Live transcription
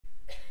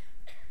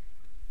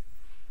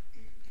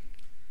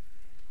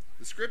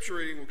The scripture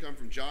reading will come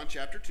from John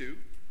chapter 2.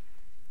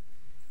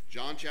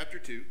 John chapter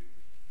 2,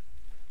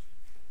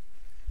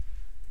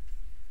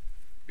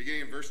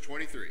 beginning in verse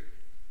 23.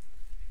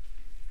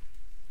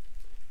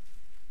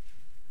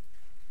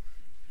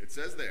 It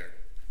says there,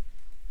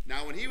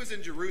 "Now when he was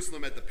in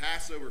Jerusalem at the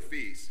Passover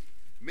feast,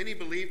 many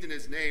believed in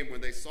his name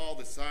when they saw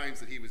the signs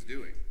that he was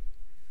doing.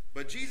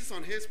 But Jesus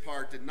on his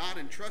part did not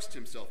entrust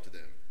himself to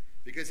them,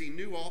 because he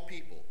knew all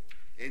people,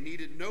 and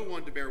needed no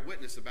one to bear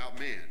witness about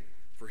man,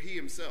 for he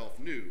himself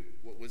knew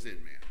what was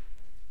in man."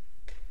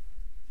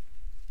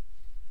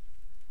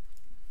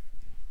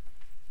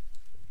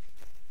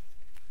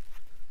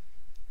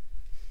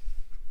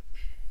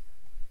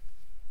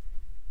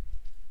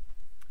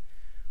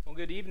 Well,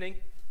 good evening.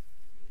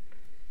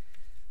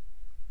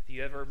 Have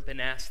you ever been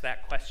asked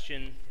that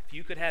question? If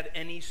you could have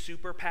any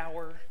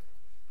superpower,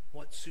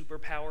 what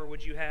superpower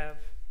would you have?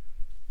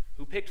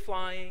 Who picked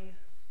flying?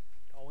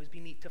 It'd always be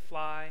neat to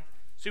fly.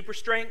 Super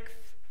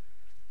strength?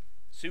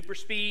 Super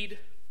speed?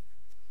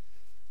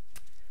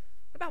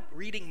 What about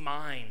reading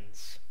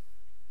minds?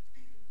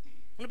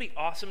 Wouldn't it be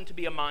awesome to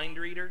be a mind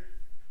reader?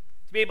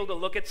 To be able to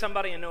look at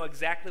somebody and know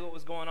exactly what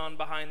was going on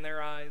behind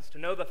their eyes, to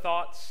know the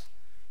thoughts,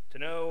 to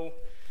know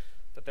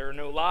that there are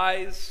no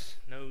lies,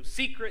 no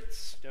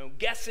secrets, no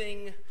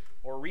guessing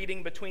or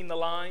reading between the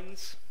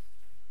lines.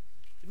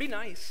 It'd be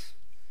nice,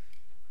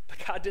 but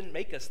God didn't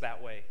make us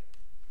that way.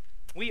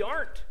 We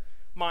aren't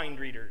mind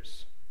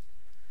readers.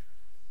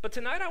 But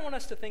tonight I want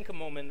us to think a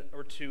moment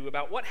or two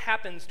about what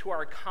happens to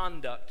our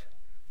conduct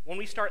when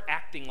we start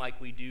acting like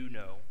we do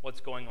know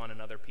what's going on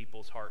in other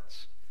people's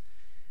hearts.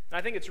 And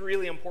I think it's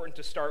really important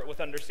to start with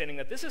understanding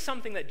that this is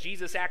something that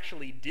Jesus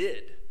actually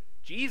did.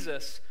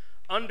 Jesus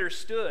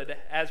understood,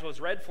 as was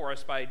read for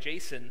us by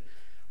Jason,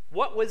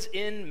 what was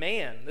in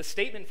man. The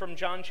statement from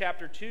John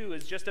chapter 2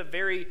 is just a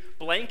very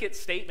blanket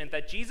statement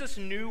that Jesus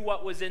knew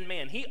what was in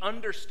man. He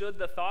understood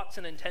the thoughts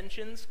and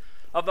intentions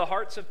of the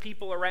hearts of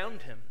people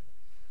around him.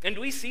 And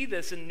we see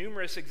this in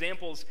numerous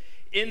examples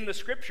in the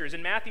scriptures.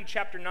 In Matthew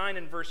chapter 9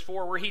 and verse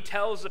 4, where he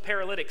tells the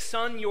paralytic,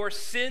 "Son, your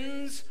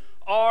sins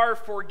are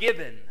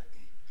forgiven."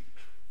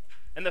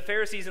 And the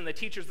Pharisees and the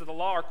teachers of the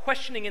law are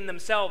questioning in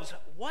themselves,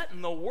 what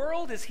in the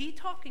world is he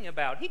talking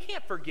about? He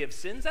can't forgive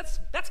sins.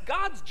 That's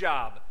God's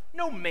job.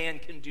 No man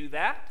can do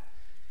that.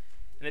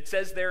 And it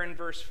says there in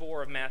verse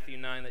 4 of Matthew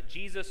 9 that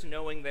Jesus,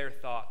 knowing their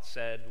thoughts,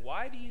 said,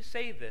 "Why do you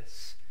say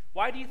this?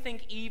 Why do you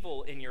think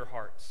evil in your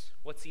hearts?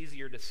 What's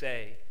easier to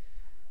say?"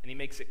 And he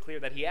makes it clear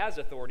that he has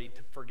authority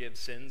to forgive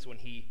sins when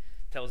he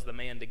tells the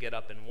man to get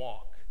up and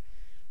walk.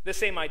 The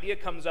same idea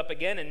comes up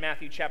again in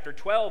Matthew chapter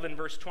 12 and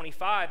verse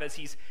 25 as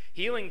he's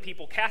healing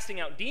people,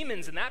 casting out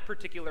demons in that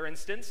particular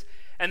instance.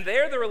 And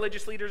there the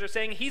religious leaders are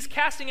saying he's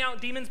casting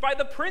out demons by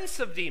the prince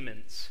of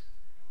demons.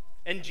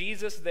 And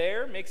Jesus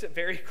there makes it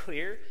very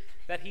clear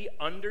that he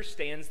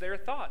understands their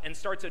thought and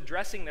starts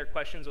addressing their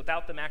questions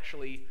without them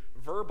actually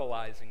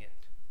verbalizing it.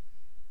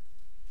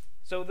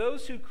 So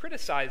those who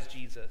criticize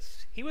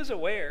Jesus, he was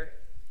aware.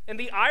 And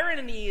the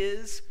irony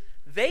is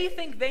they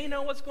think they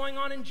know what's going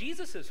on in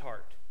Jesus'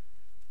 heart.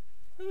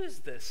 Who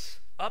is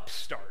this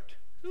upstart?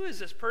 Who is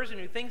this person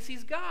who thinks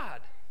he's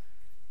God?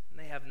 And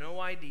they have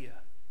no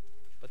idea.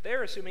 But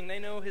they're assuming they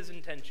know his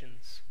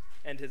intentions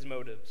and his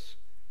motives.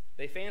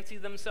 They fancy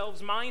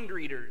themselves mind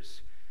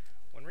readers,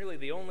 when really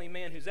the only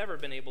man who's ever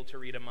been able to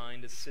read a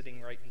mind is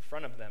sitting right in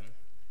front of them.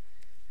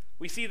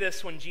 We see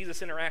this when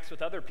Jesus interacts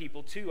with other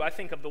people too. I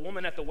think of the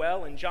woman at the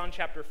well in John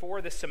chapter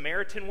 4, this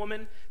Samaritan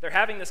woman. They're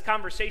having this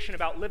conversation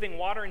about living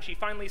water, and she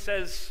finally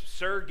says,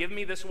 "Sir, give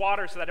me this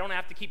water so that I don't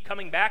have to keep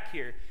coming back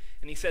here."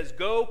 And he says,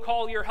 "Go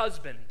call your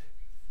husband."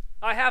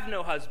 "I have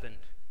no husband."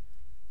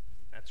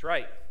 "That's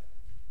right.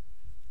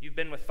 You've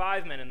been with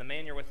 5 men, and the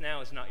man you're with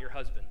now is not your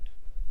husband.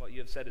 What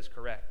you have said is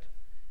correct."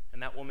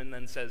 And that woman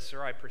then says,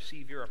 "Sir, I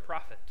perceive you're a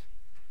prophet."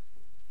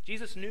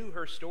 Jesus knew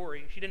her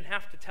story. She didn't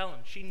have to tell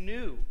him.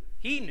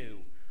 He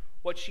knew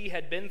what she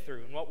had been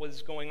through and what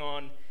was going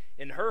on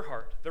in her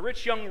heart. The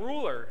rich young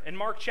ruler in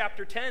Mark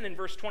chapter 10 and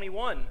verse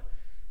 21,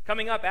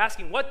 coming up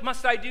asking, "What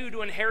must I do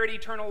to inherit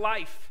eternal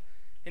life?"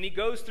 And he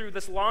goes through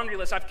this laundry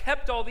list. "I've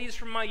kept all these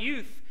from my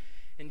youth."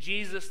 And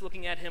Jesus,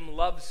 looking at him,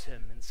 loves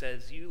him and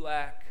says, "You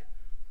lack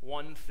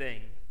one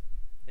thing."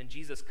 And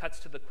Jesus cuts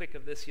to the quick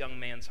of this young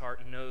man's heart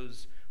and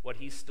knows what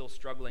he's still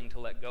struggling to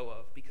let go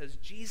of, because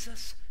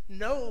Jesus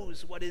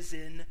knows what is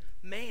in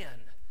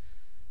man.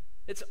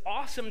 It's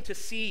awesome to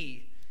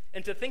see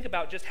and to think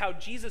about just how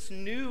Jesus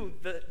knew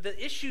the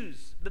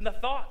issues, the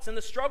thoughts, and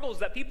the struggles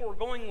that people were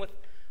going with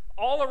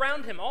all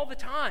around him all the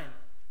time.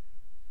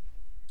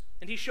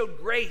 And he showed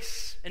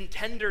grace and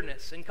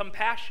tenderness and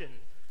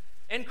compassion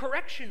and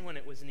correction when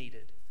it was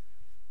needed.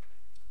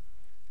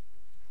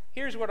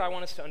 Here's what I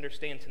want us to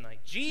understand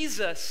tonight.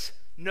 Jesus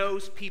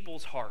knows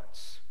people's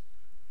hearts,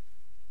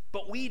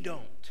 but we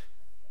don't.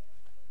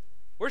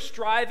 We're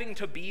striving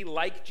to be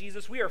like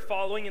Jesus. We are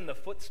following in the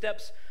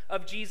footsteps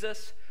of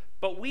Jesus,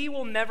 but we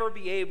will never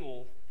be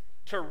able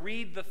to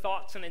read the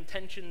thoughts and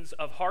intentions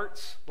of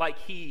hearts like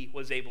he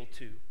was able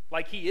to,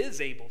 like he is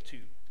able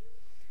to.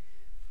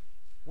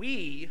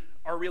 We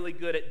are really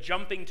good at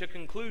jumping to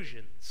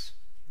conclusions.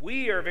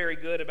 We are very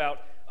good about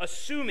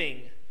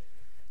assuming,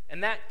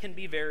 and that can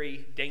be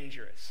very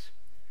dangerous.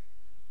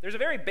 There's a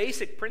very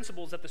basic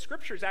principles that the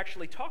scriptures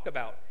actually talk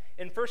about.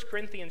 In 1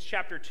 Corinthians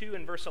chapter 2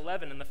 and verse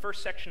 11, in the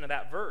first section of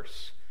that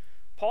verse,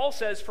 Paul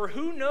says, "For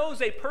who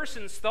knows a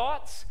person's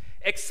thoughts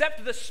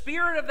except the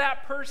spirit of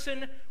that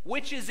person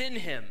which is in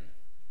him?"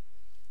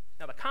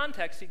 Now the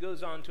context, he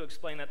goes on to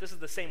explain that this is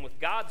the same with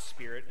God's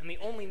Spirit, and the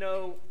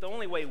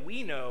only way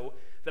we know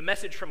the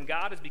message from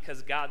God is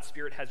because God's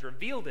Spirit has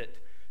revealed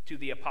it to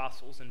the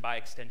apostles, and by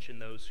extension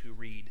those who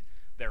read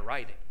their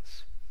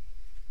writings.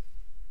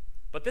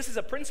 But this is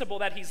a principle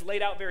that he's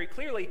laid out very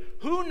clearly.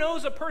 Who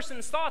knows a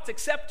person's thoughts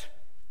except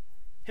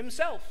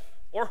himself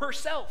or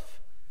herself?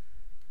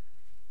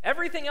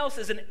 Everything else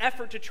is an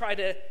effort to try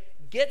to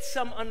get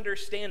some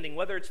understanding,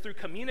 whether it's through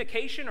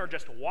communication or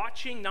just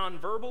watching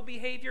nonverbal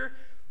behavior.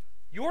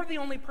 You're the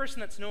only person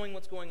that's knowing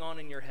what's going on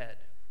in your head.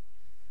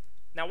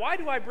 Now, why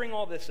do I bring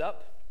all this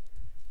up?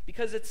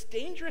 Because it's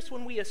dangerous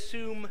when we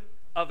assume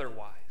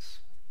otherwise.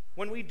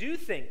 When we do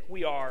think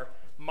we are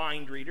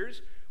mind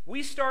readers,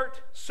 we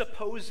start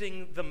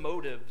supposing the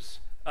motives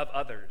of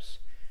others.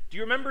 Do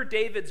you remember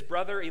David's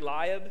brother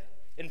Eliab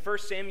in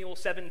 1 Samuel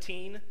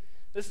 17?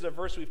 This is a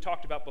verse we've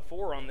talked about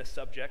before on this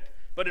subject.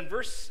 But in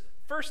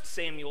 1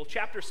 Samuel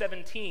chapter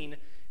 17,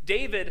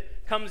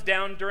 David comes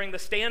down during the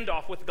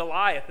standoff with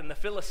Goliath and the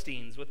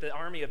Philistines, with the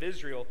army of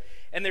Israel.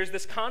 And there's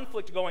this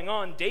conflict going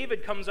on.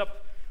 David comes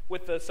up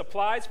with the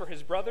supplies for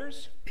his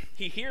brothers.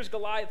 He hears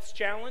Goliath's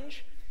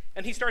challenge,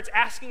 and he starts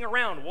asking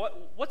around,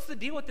 what's the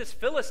deal with this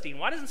Philistine?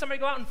 Why doesn't somebody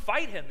go out and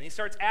fight him? And he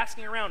starts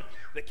asking around.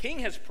 The king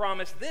has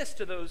promised this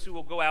to those who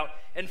will go out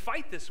and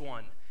fight this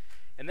one.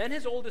 And then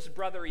his oldest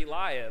brother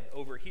Eliab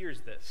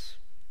overhears this.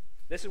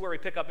 This is where we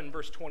pick up in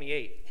verse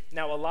 28.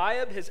 Now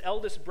Eliab, his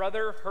eldest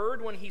brother,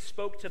 heard when he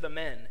spoke to the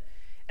men.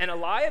 And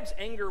Eliab's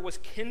anger was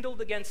kindled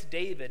against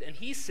David, and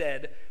he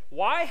said,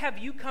 "Why have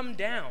you come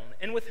down?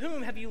 And with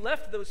whom have you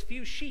left those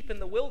few sheep in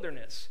the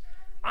wilderness?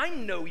 I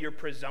know your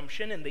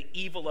presumption and the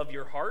evil of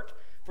your heart,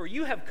 for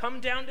you have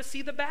come down to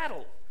see the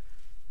battle."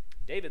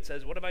 David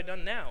says, "What have I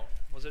done now?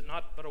 Was it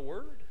not but a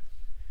word?"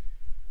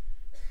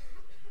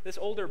 This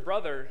older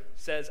brother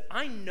says,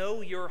 "I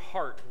know your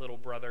heart, little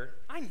brother.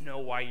 I know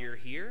why you're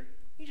here.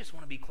 You just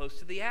want to be close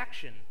to the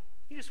action.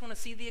 You just want to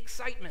see the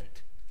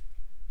excitement."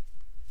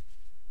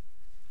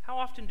 How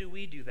often do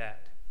we do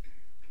that?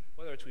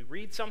 Whether it's we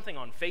read something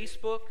on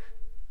Facebook,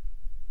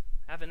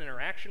 have an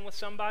interaction with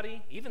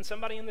somebody, even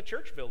somebody in the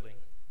church building.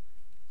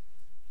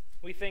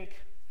 We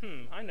think,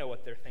 I know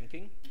what they're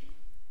thinking.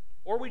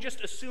 Or we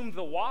just assume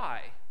the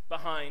why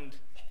behind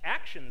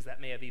actions that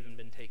may have even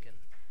been taken.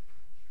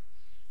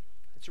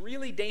 It's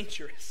really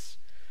dangerous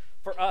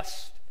for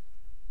us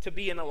to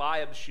be in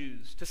Eliab's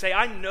shoes, to say,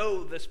 "I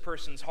know this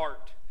person's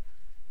heart."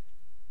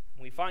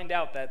 We find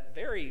out that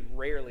very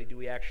rarely do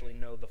we actually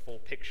know the full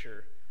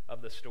picture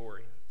of the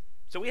story.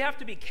 So we have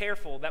to be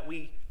careful that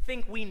we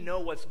think we know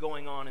what's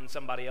going on in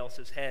somebody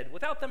else's head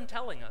without them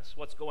telling us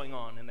what's going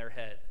on in their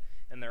head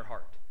and their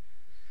heart.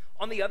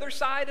 On the other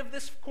side of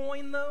this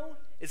coin, though,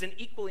 is an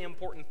equally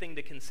important thing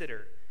to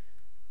consider.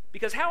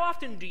 Because how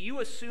often do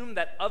you assume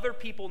that other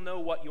people know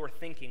what you're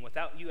thinking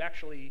without you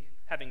actually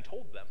having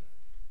told them?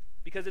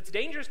 Because it's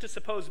dangerous to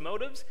suppose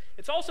motives.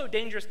 It's also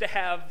dangerous to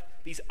have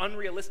these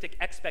unrealistic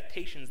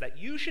expectations that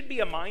you should be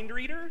a mind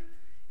reader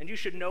and you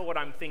should know what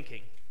I'm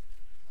thinking.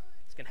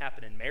 This can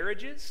happen in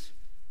marriages,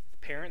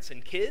 parents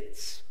and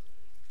kids,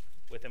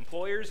 with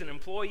employers and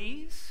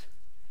employees.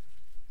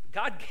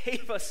 God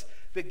gave us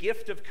the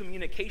gift of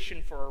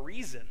communication for a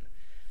reason.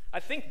 I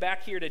think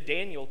back here to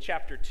Daniel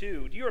chapter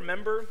 2. Do you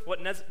remember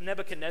what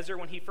Nebuchadnezzar,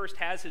 when he first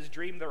has his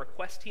dream, the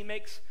request he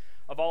makes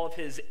of all of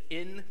his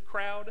in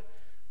crowd?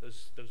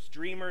 Those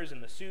dreamers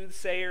and the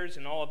soothsayers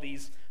and all of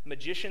these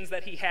magicians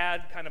that he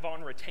had kind of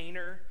on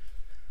retainer.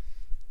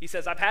 He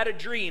says, "I've had a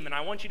dream and I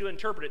want you to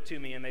interpret it to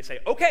me." And they say,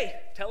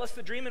 "Okay, tell us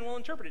the dream and we'll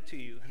interpret it to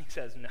you." And he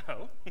says,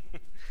 "No,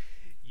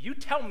 you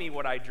tell me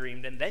what I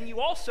dreamed and then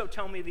you also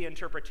tell me the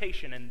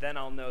interpretation and then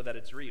I'll know that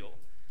it's real."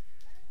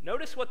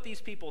 Notice what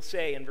these people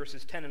say in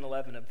verses 10 and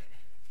 11 of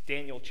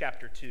Daniel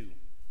chapter 2.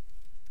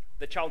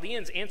 The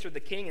Chaldeans answered the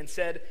king and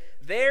said,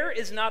 "There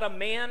is not a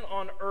man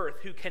on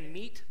earth who can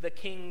meet the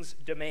king's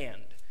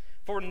demand.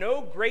 For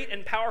no great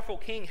and powerful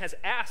king has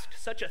asked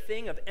such a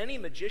thing of any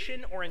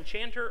magician or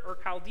enchanter or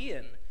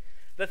Chaldean.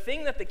 The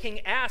thing that the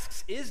king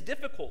asks is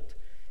difficult,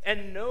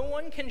 and no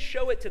one can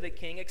show it to the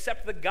king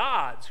except the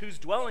gods whose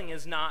dwelling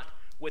is not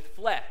with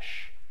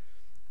flesh."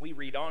 We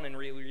read on and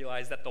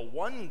realize that the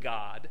one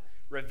God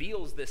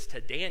reveals this to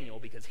Daniel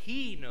because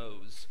he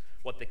knows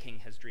what the king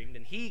has dreamed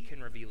and he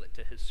can reveal it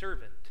to his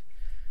servant.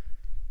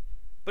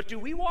 But do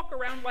we walk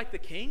around like the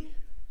king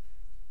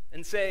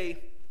and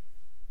say,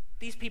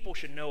 "These people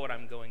should know what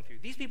I'm going through.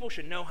 These people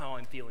should know how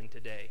I'm feeling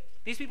today.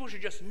 These people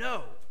should just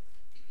know"?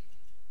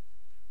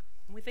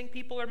 And we think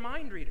people are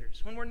mind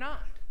readers when we're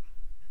not.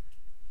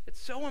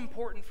 It's so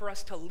important for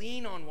us to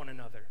lean on one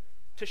another,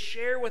 to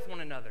share with one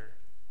another,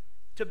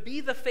 to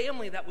be the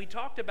family that we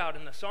talked about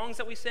in the songs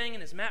that we sang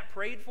and as Matt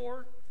prayed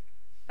for,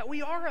 that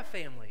we are a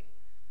family.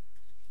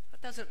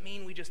 That doesn't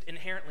mean we just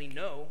inherently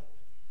know.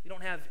 We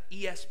don't have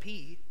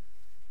ESP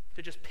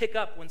to just pick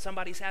up when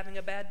somebody's having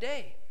a bad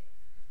day.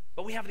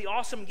 But we have the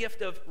awesome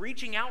gift of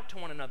reaching out to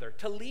one another,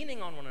 to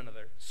leaning on one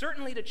another,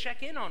 certainly to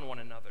check in on one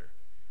another.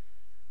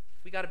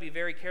 We got to be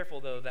very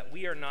careful, though, that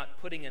we are not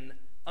putting an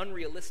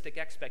unrealistic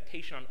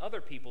expectation on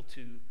other people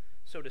to,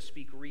 so to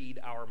speak, read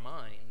our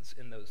minds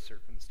in those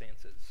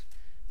circumstances.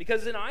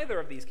 Because in either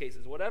of these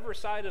cases, whatever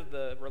side of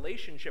the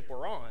relationship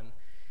we're on,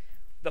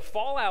 the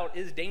fallout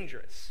is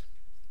dangerous.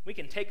 We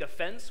can take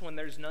offense when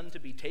there's none to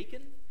be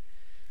taken.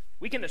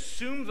 We can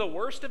assume the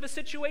worst of a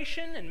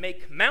situation and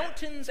make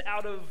mountains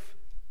out of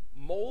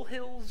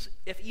molehills,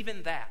 if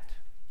even that.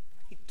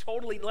 We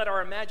totally let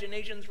our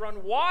imaginations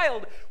run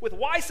wild with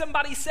why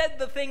somebody said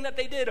the thing that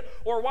they did,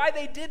 or why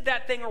they did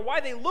that thing, or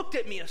why they looked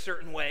at me a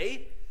certain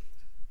way.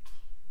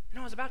 And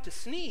I was about to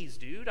sneeze,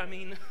 dude. I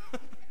mean,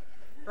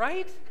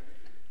 right?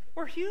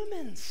 We're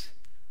humans.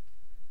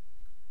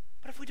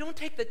 But if we don't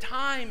take the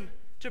time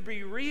to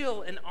be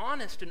real and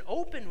honest and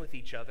open with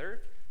each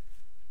other,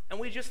 and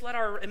we just let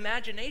our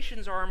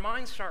imaginations or our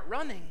minds start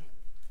running,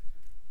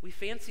 we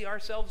fancy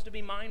ourselves to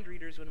be mind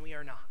readers when we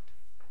are not.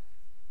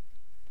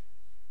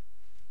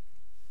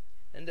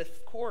 And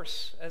of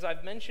course, as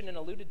I've mentioned and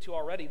alluded to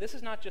already, this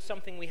is not just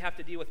something we have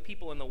to deal with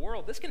people in the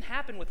world. This can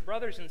happen with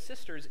brothers and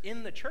sisters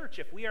in the church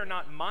if we are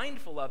not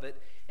mindful of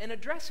it and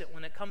address it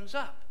when it comes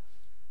up.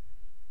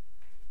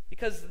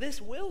 Because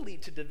this will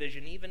lead to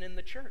division even in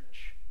the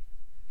church.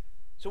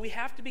 So we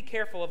have to be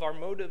careful of our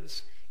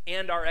motives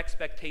and our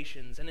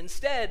expectations, and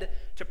instead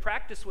to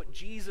practice what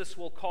Jesus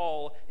will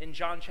call in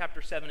John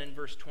chapter 7 and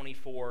verse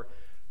 24,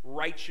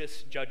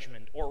 righteous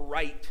judgment or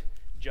right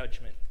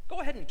judgment. Go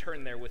ahead and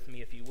turn there with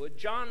me if you would.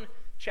 John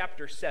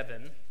chapter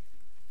 7,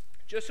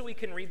 just so we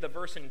can read the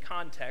verse in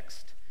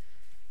context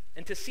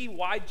and to see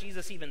why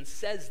Jesus even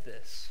says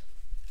this.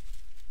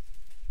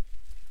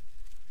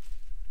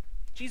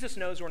 Jesus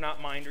knows we're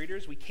not mind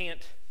readers. We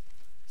can't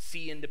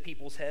see into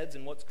people's heads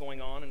and what's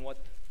going on and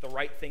what the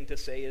right thing to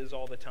say is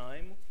all the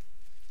time.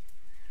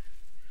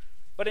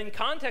 But in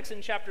context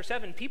in chapter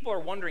 7, people are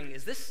wondering,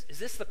 is this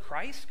the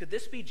Christ? Could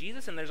this be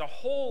Jesus? And there's a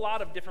whole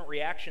lot of different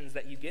reactions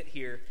that you get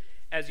here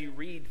as you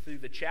read through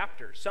the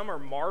chapter. Some are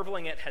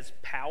marveling at his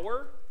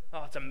power.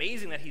 Oh, it's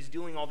amazing that he's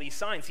doing all these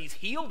signs. He's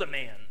healed a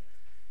man.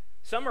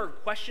 Some are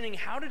questioning,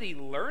 how did he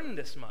learn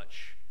this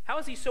much? How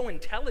is he so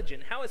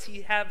intelligent? How does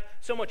he have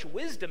so much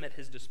wisdom at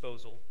his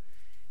disposal?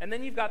 And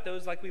then you've got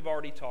those, like we've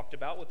already talked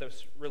about with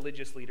those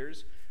religious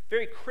leaders,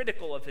 very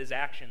critical of his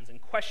actions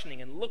and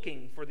questioning and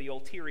looking for the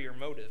ulterior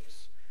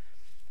motives.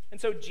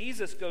 And so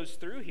Jesus goes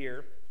through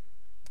here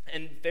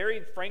and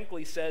very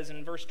frankly says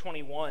in verse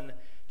 21,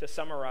 to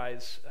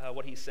summarize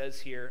what he says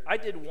here, I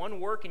did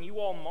one work and you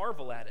all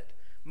marvel at it.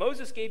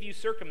 Moses gave you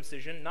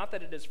circumcision, not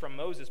that it is from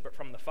Moses, but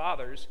from the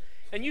fathers,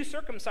 and you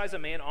circumcise a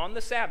man on the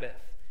Sabbath.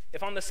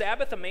 If on the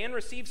Sabbath a man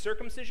receives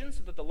circumcision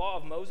so that the law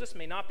of Moses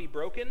may not be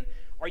broken,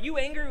 are you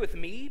angry with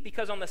me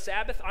because on the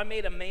Sabbath I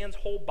made a man's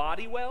whole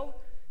body well?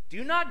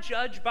 Do not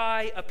judge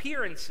by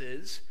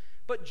appearances,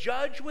 but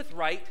judge with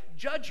right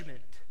judgment.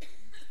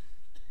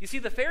 You see,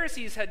 the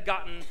Pharisees had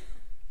gotten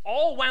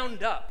all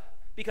wound up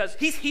because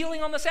he's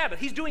healing on the Sabbath.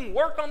 He's doing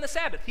work on the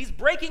Sabbath. He's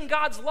breaking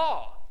God's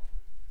law.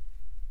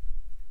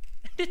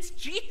 And it's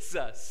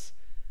Jesus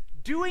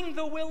doing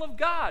the will of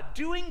God,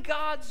 doing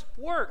God's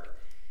work.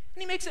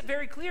 And he makes it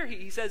very clear.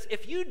 He says,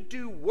 if you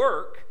do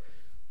work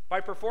by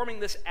performing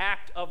this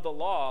act of the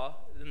law,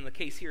 in the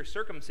case here,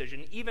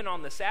 circumcision, even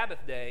on the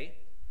Sabbath day,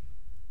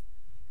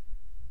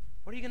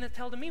 what are you going to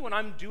tell to me when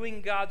I'm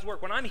doing God's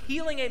work, when I'm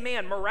healing a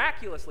man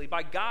miraculously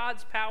by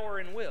God's power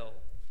and will?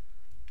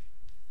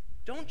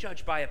 Don't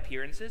judge by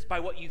appearances,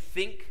 by what you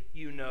think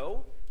you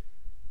know.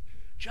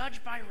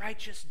 Judge by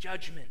righteous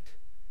judgment.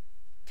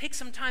 Take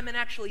some time and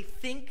actually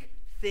think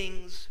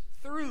things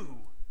through.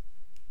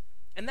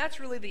 And that's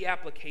really the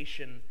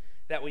application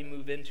that we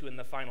move into in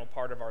the final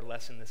part of our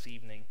lesson this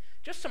evening.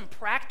 Just some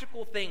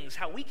practical things,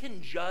 how we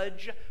can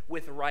judge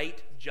with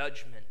right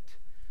judgment.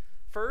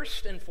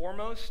 First and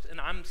foremost, and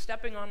I'm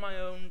stepping on my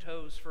own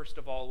toes first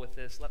of all with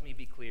this, let me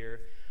be clear,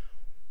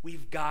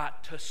 we've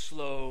got to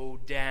slow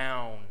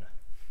down.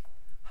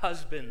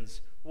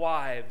 Husbands,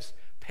 wives,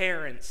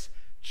 parents,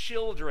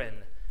 children,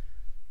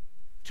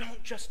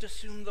 don't just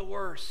assume the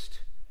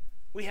worst.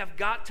 We have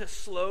got to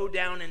slow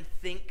down and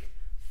think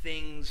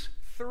things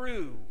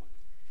through.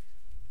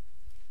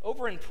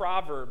 Over in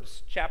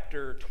Proverbs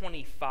chapter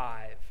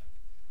 25,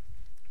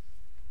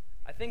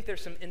 I think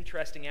there's some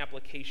interesting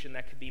application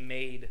that could be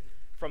made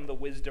from the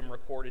wisdom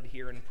recorded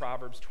here in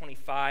Proverbs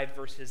 25,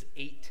 verses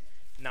 8,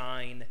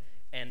 9,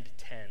 and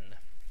 10.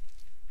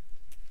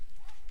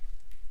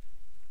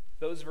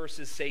 Those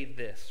verses say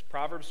this,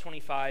 Proverbs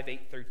 25,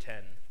 8 through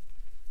 10.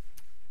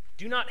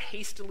 Do not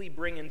hastily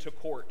bring into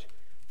court,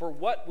 for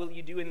what will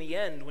you do in the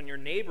end when your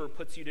neighbor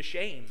puts you to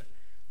shame?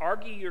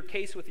 Argue your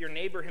case with your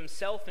neighbor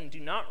himself, and do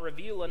not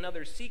reveal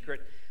another's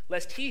secret,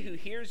 lest he who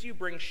hears you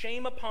bring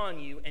shame upon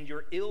you and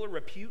your ill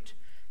repute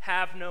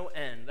have no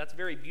end. That's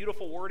very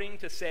beautiful wording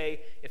to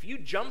say, if you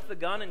jump the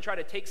gun and try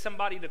to take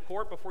somebody to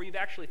court before you've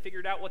actually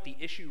figured out what the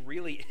issue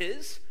really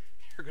is,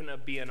 you're going to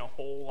be in a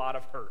whole lot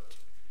of hurt.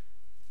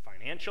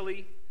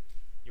 Financially,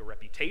 your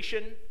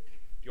reputation,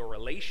 your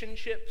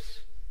relationships.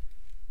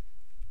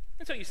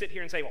 And so you sit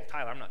here and say, well,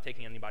 Tyler, I'm not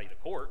taking anybody to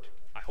court.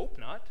 I hope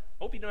not.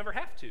 I hope you never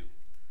have to.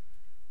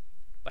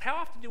 But how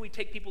often do we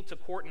take people to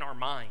court in our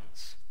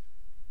minds?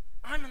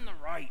 I'm in the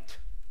right.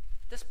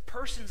 This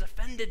person's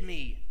offended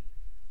me.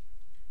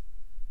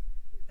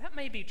 That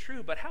may be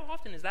true, but how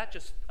often is that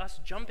just us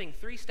jumping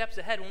 3 steps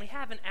ahead when we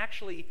haven't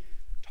actually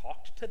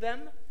talked to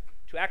them,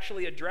 to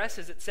actually address,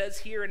 as it says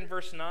here in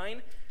verse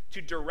 9,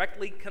 to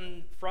directly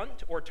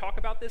confront or talk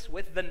about this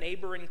with the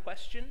neighbor in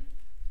question?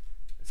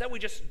 Instead, we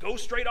just go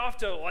straight off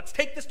to, let's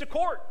take this to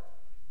court.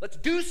 Let's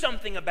do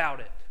something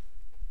about it.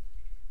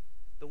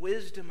 The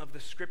wisdom of the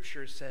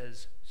Scriptures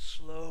says,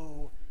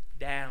 slow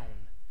down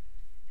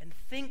and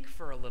think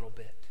for a little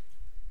bit.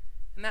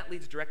 And that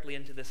leads directly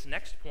into this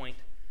next point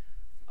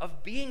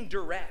of being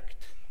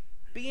direct,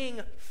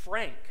 being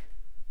frank.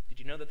 Did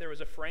you know that there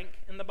was a frank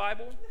in the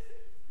Bible?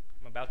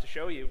 I'm about to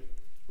show you.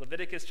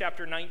 Leviticus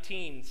chapter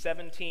 19,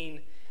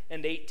 17,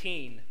 and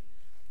 18.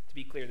 To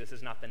be clear, this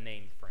is not the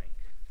name Frank.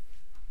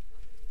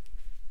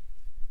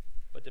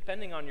 But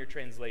depending on your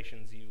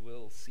translations, you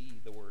will see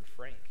the word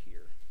frank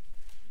here.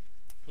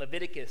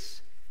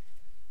 Leviticus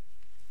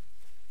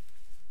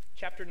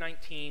chapter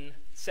 19,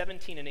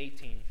 17, and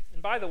 18.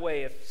 And by the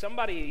way, if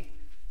somebody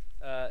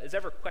is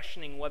ever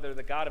questioning whether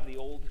the God of the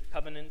Old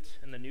Covenant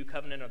and the New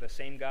Covenant are the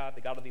same God,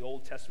 the God of the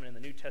Old Testament and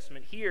the New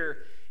Testament,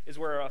 here is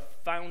where a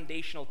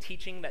foundational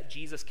teaching that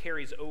Jesus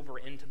carries over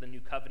into the New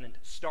Covenant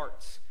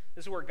starts.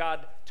 This is where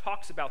God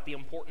talks about the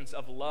importance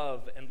of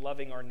love and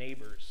loving our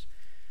neighbors.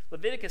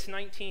 Leviticus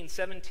 19,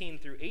 17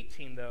 through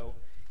 18, though,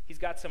 he's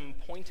got some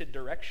pointed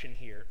direction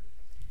here.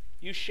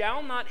 You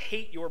shall not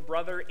hate your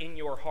brother in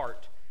your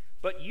heart,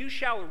 but you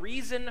shall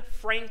reason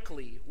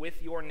frankly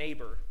with your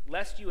neighbor,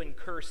 lest you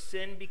incur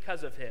sin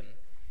because of him.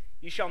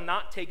 You shall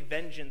not take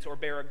vengeance or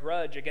bear a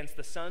grudge against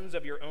the sons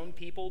of your own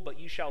people, but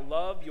you shall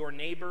love your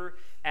neighbor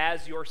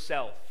as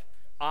yourself.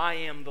 I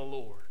am the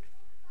Lord.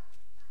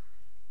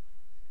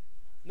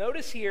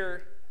 Notice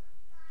here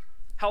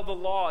how the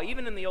law,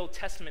 even in the Old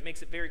Testament,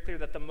 makes it very clear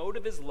that the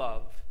motive is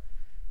love,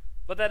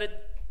 but that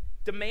it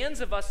demands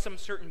of us some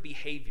certain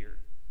behavior.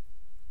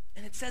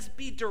 And it says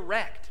be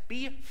direct,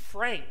 be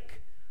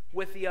frank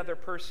with the other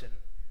person.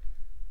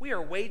 We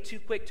are way too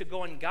quick to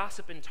go and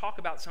gossip and talk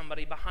about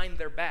somebody behind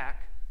their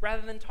back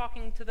rather than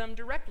talking to them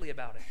directly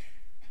about it.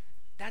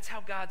 That's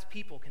how God's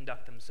people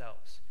conduct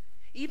themselves.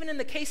 Even in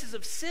the cases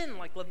of sin,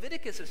 like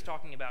Leviticus is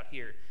talking about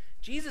here,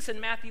 Jesus in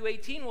Matthew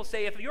 18 will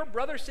say, if your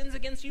brother sins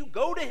against you,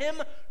 go to him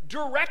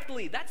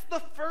directly. That's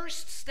the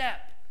first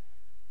step.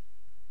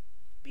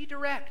 Be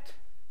direct.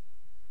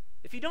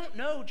 If you don't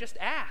know, just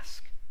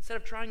ask. Instead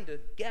of trying to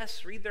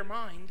guess, read their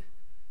mind,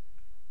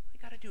 all you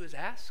got to do is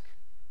ask.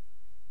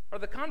 Are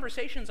the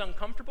conversations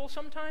uncomfortable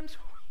sometimes?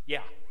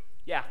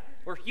 Yeah,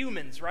 we're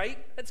humans, right?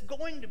 It's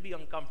going to be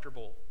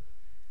uncomfortable.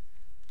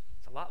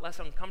 It's a lot less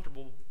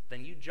uncomfortable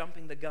than you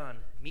jumping the gun,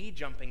 me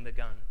jumping the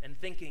gun, and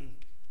thinking,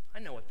 I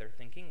know what they're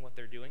thinking, what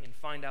they're doing, and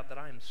find out that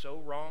I am so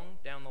wrong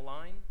down the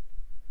line.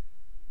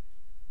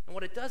 And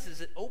what it does is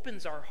it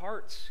opens our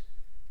hearts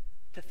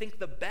to think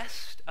the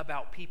best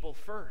about people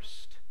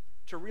first,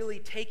 to really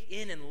take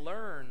in and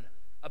learn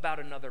about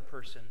another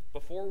person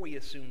before we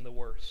assume the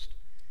worst.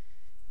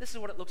 This is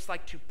what it looks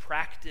like to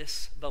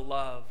practice the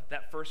love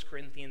that 1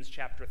 Corinthians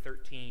chapter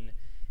 13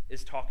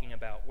 is talking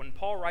about. When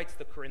Paul writes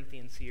the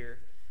Corinthians here,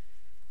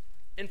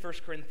 in 1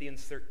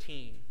 Corinthians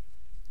 13,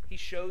 he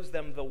shows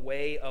them the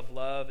way of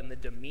love and the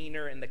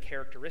demeanor and the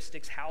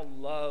characteristics, how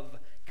love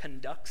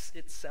conducts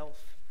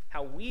itself,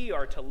 how we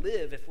are to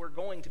live if we're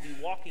going to be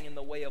walking in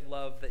the way of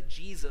love that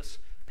Jesus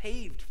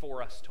paved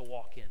for us to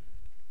walk in.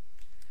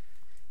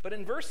 But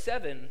in verse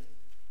 7,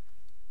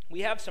 we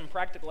have some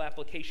practical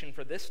application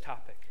for this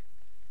topic.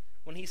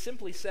 When he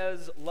simply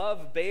says,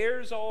 love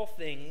bears all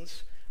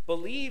things,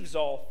 believes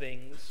all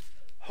things,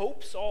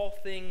 hopes all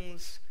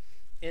things,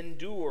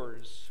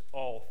 endures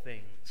all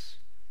things.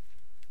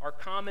 Our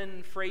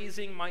common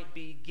phrasing might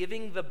be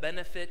giving the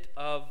benefit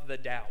of the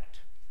doubt.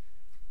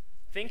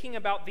 Thinking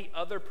about the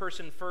other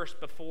person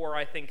first before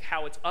I think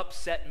how it's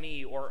upset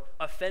me or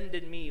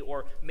offended me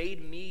or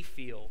made me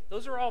feel.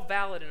 Those are all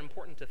valid and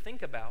important to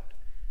think about,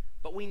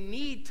 but we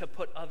need to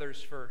put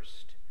others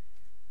first.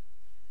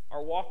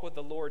 Our walk with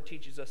the Lord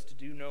teaches us to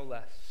do no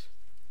less.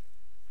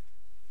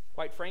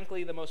 Quite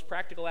frankly, the most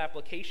practical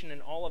application in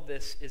all of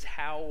this is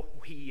how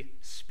we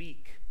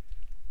speak.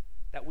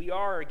 That we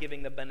are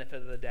giving the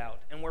benefit of the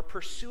doubt, and we're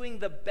pursuing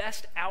the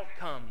best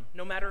outcome,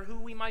 no matter who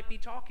we might be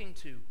talking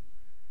to.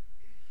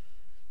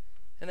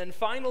 And then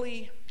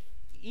finally,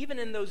 even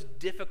in those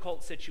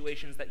difficult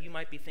situations that you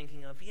might be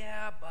thinking of,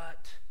 yeah,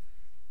 but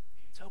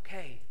it's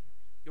okay.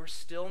 You're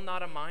still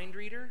not a mind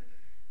reader.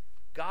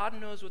 God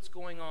knows what's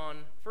going on,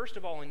 first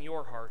of all, in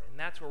your heart, and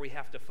that's where we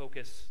have to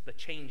focus the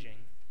changing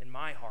in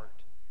my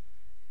heart.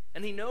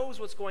 And he knows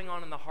what's going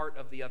on in the heart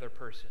of the other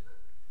person.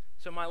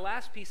 So my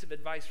last piece of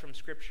advice from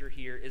Scripture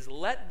here is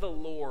let the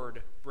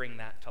Lord bring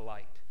that to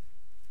light.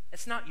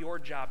 It's not your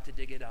job to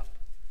dig it up.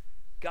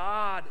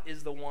 God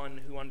is the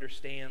one who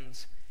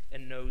understands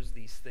and knows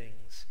these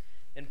things.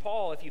 And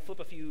Paul, if you flip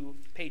a few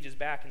pages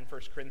back in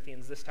 1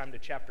 Corinthians, this time to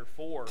chapter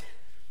 4,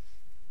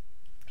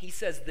 he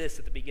says this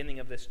at the beginning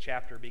of this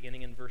chapter,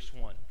 beginning in verse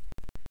 1.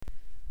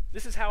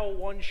 This is how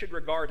one should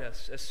regard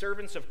us, as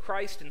servants of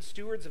Christ and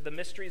stewards of the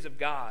mysteries of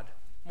God.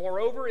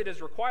 Moreover, it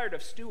is required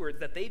of stewards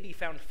that they be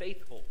found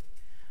faithful.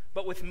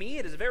 But with me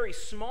it is a very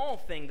small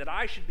thing that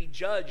I should be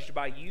judged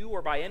by you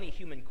or by any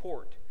human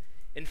court.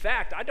 In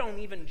fact, I don't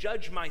even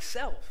judge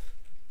myself.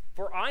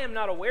 For I am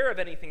not aware of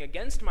anything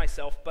against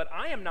myself, but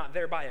I am not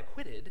thereby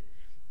acquitted.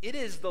 It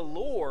is the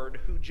Lord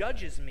who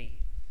judges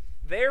me.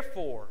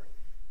 Therefore,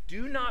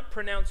 do not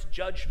pronounce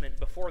judgment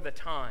before the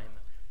time,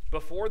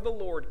 before the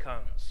Lord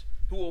comes,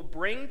 who will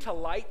bring to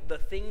light the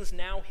things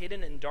now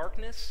hidden in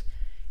darkness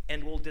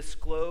and will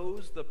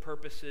disclose the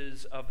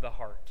purposes of the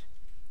heart.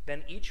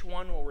 Then each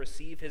one will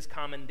receive his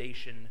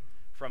commendation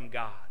from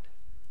God.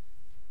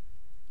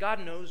 God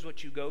knows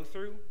what you go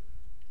through.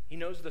 He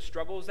knows the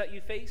struggles that you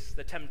face,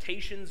 the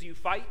temptations you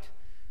fight,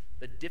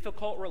 the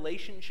difficult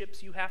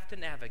relationships you have to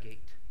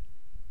navigate.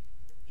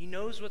 He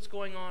knows what's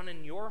going on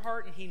in your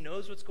heart, and he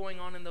knows what's going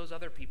on in those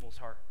other people's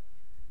heart.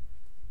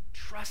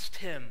 Trust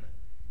him,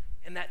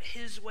 and that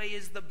his way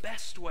is the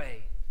best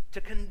way to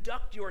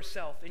conduct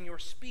yourself in your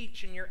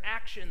speech and your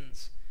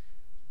actions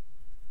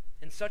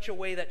in such a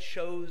way that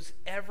shows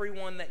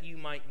everyone that you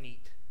might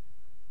meet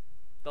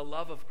the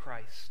love of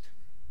Christ,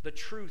 the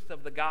truth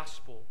of the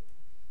gospel,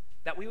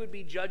 that we would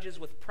be judges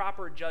with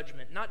proper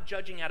judgment, not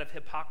judging out of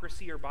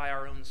hypocrisy or by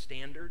our own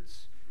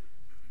standards,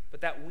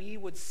 but that we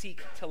would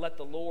seek to let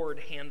the Lord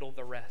handle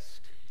the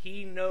rest.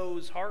 He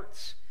knows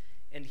hearts,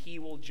 and he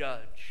will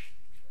judge.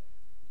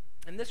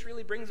 And this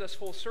really brings us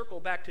full circle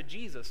back to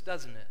Jesus,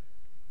 doesn't it?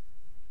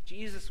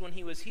 Jesus, when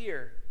he was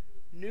here,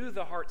 knew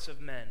the hearts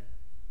of men.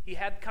 He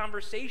had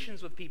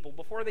conversations with people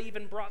before they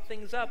even brought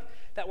things up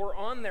that were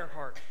on their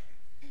heart.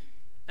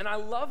 And I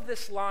love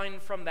this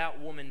line from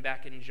that woman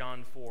back in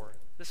John 4,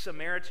 the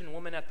Samaritan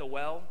woman at the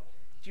well.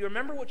 Do you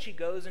remember what she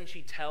goes and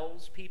she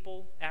tells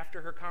people after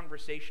her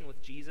conversation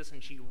with Jesus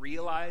and she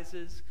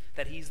realizes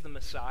that he's the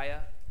Messiah?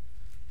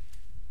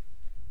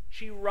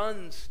 She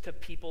runs to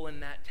people in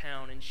that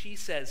town and she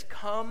says,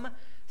 "Come,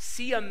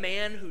 see a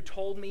man who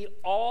told me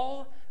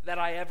all that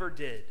I ever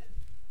did.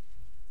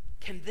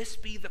 Can this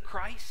be the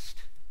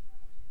Christ?"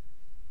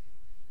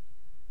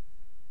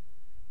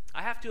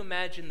 I have to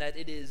imagine that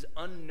it is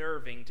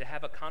unnerving to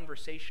have a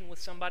conversation with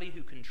somebody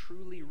who can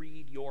truly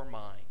read your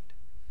mind.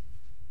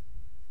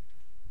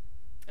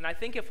 And I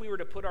think if we were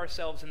to put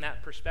ourselves in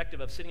that perspective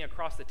of sitting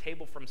across the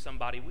table from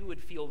somebody, we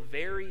would feel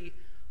very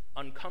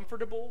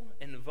uncomfortable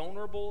and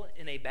vulnerable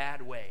in a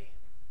bad way.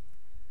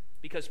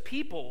 Because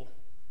people,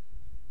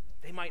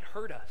 they might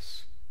hurt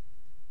us.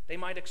 They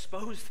might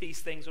expose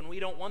these things when we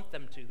don't want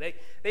them to.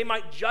 They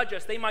might judge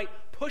us. They might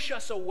push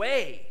us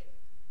away.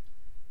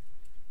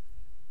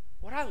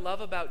 What I love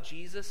about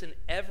Jesus in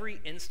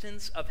every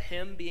instance of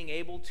him being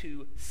able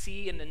to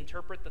see and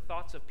interpret the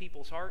thoughts of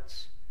people's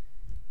hearts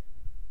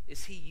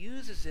is he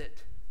uses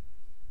it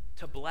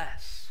to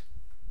bless.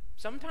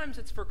 Sometimes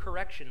it's for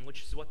correction,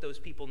 which is what those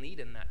people need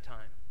in that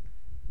time.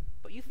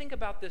 But you think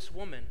about this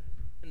woman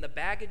and the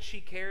baggage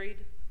she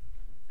carried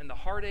and the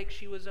heartache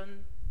she was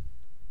in.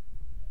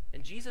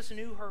 And Jesus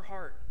knew her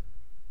heart.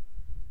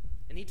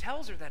 And he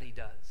tells her that he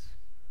does.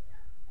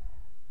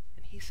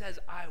 And he says,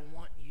 "I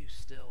want you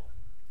still."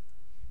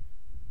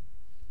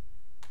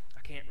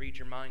 I can't read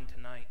your mind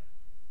tonight.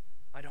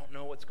 I don't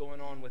know what's going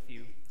on with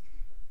you.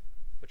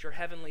 But your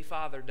heavenly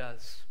Father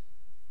does.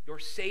 Your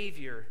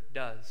Savior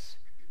does.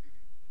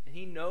 And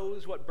he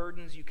knows what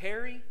burdens you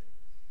carry.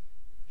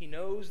 He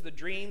knows the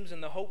dreams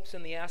and the hopes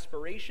and the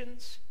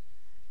aspirations.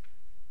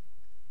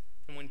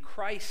 And when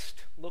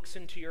Christ looks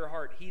into your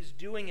heart, he's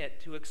doing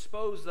it to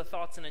expose the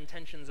thoughts and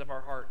intentions of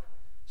our heart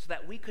so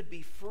that we could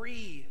be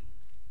free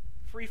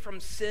from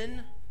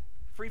sin,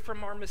 free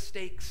from our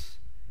mistakes,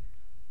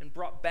 and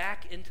brought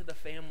back into the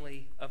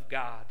family of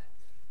God.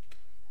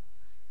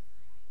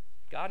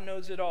 God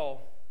knows it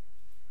all.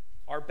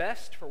 Our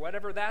best, for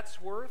whatever that's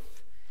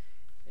worth,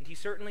 and he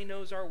certainly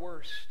knows our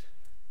worst.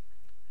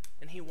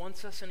 And he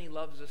wants us and he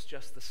loves us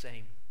just the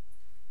same.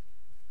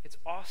 It's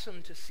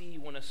awesome to see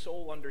when a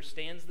soul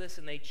understands this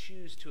and they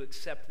choose to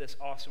accept this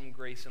awesome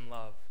grace and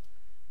love.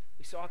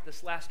 We saw it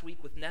this last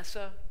week with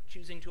Nessa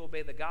choosing to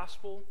obey the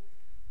gospel.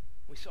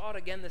 We saw it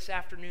again this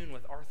afternoon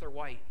with Arthur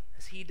White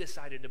as he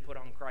decided to put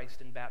on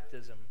Christ in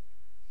baptism.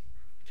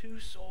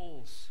 Two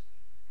souls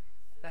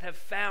that have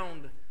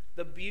found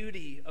the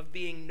beauty of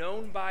being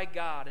known by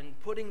God and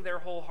putting their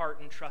whole heart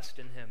and trust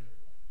in him.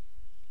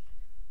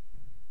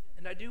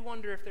 And I do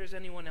wonder if there's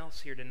anyone else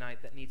here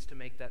tonight that needs to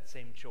make that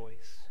same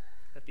choice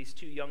that these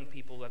two young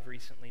people have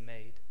recently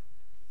made.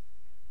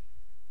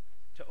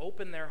 To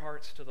open their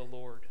hearts to the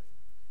Lord,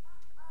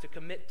 to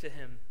commit to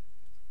him,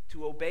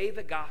 to obey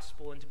the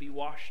gospel and to be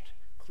washed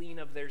clean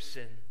of their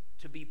sin,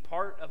 to be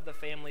part of the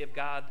family of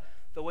God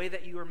the way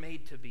that you are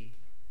made to be.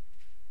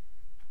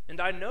 And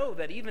I know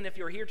that even if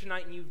you're here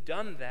tonight and you've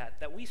done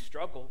that we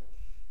struggle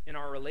in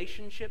our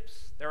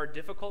relationships. There are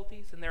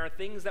difficulties, and there are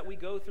things that we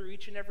go through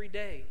each and every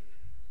day.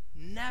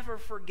 Never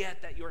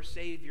forget that your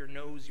Savior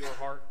knows your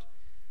heart.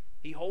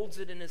 He holds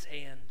it in his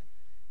hand,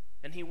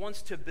 and he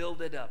wants to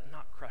build it up,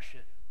 not crush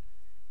it.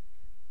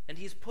 And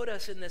he's put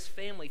us in this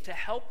family to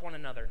help one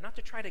another, not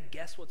to try to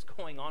guess what's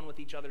going on with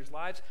each other's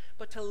lives,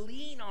 but to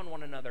lean on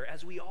one another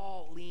as we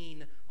all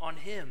lean on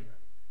him.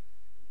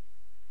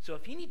 So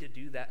if you need to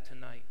do that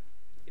tonight,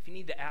 if you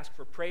need to ask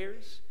for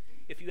prayers,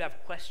 if you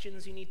have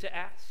questions you need to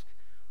ask,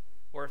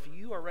 or if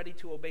you are ready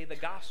to obey the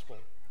gospel,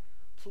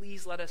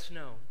 please let us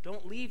know.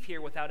 Don't leave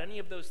here without any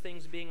of those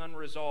things being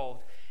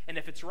unresolved. And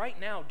if it's right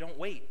now, don't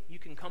wait. You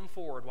can come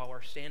forward while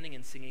we're standing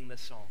and singing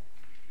this song.